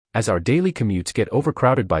As our daily commutes get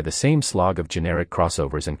overcrowded by the same slog of generic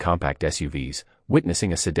crossovers and compact SUVs,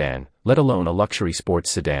 witnessing a sedan, let alone a luxury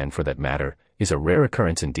sports sedan for that matter, is a rare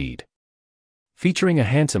occurrence indeed. Featuring a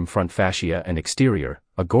handsome front fascia and exterior,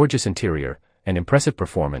 a gorgeous interior, and impressive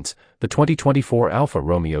performance, the 2024 Alfa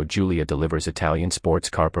Romeo Giulia delivers Italian sports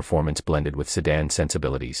car performance blended with sedan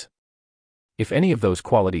sensibilities. If any of those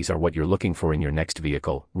qualities are what you're looking for in your next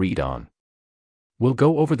vehicle, read on. We'll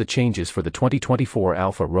go over the changes for the 2024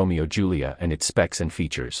 Alfa Romeo Giulia and its specs and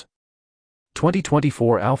features.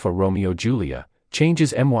 2024 Alfa Romeo Giulia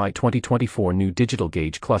changes MY 2024 new digital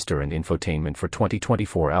gauge cluster and infotainment for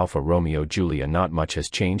 2024 Alfa Romeo Giulia. Not much has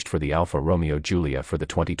changed for the Alfa Romeo Giulia for the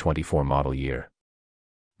 2024 model year.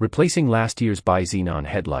 Replacing last year's bi-xenon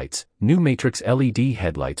headlights, new matrix LED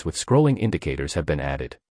headlights with scrolling indicators have been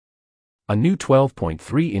added. A new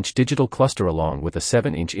 12.3-inch digital cluster along with a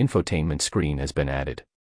 7-inch infotainment screen has been added.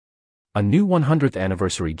 A new 100th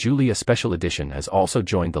anniversary Giulia Special Edition has also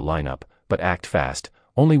joined the lineup, but act fast,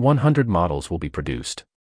 only 100 models will be produced.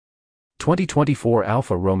 2024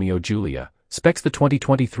 Alfa Romeo Giulia specs. The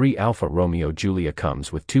 2023 Alfa Romeo Giulia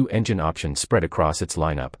comes with two engine options spread across its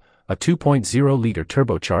lineup, a 2.0-liter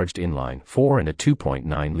turbocharged inline-4 and a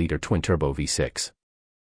 2.9-liter twin-turbo V6.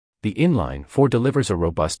 The inline-4 delivers a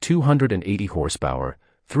robust 280 horsepower,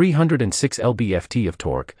 306 lb-ft of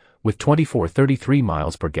torque, with 2433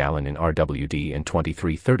 miles per gallon in RWD and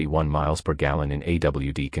 2331 miles per gallon in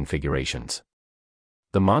AWD configurations.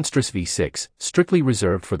 The monstrous V6, strictly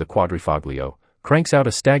reserved for the Quadrifoglio, cranks out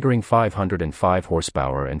a staggering 505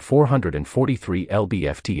 horsepower and 443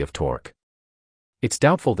 lb-ft of torque. It's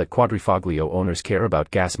doubtful that Quadrifoglio owners care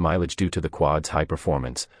about gas mileage due to the quad's high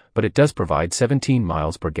performance, but it does provide 17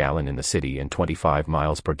 miles per gallon in the city and 25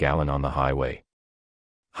 miles per gallon on the highway.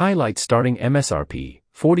 Highlights starting MSRP,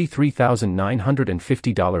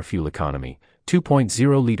 $43,950 fuel economy,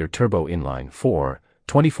 2.0-liter turbo inline-4,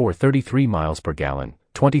 2433 miles per gallon,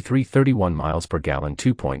 2331 miles per gallon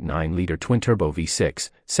 2.9-liter twin-turbo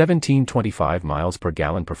V6, 1725 miles per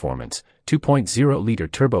gallon performance, 2.0-liter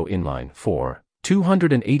turbo inline-4,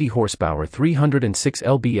 280 horsepower 306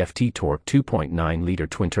 lb-ft torque 2.9-liter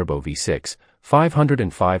twin-turbo V6,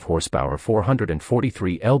 505 horsepower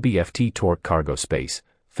 443 lb-ft torque cargo space,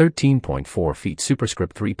 13.4 feet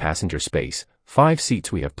superscript 3 passenger space, 5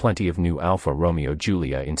 seats. We have plenty of new Alfa Romeo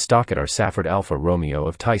Giulia in stock at our Safford Alfa Romeo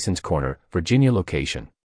of Tysons Corner, Virginia location.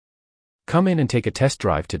 Come in and take a test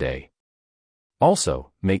drive today. Also,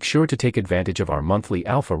 make sure to take advantage of our monthly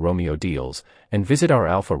Alfa Romeo deals, and visit our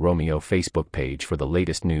Alfa Romeo Facebook page for the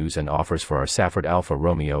latest news and offers for our Safford Alfa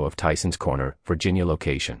Romeo of Tysons Corner, Virginia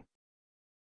location.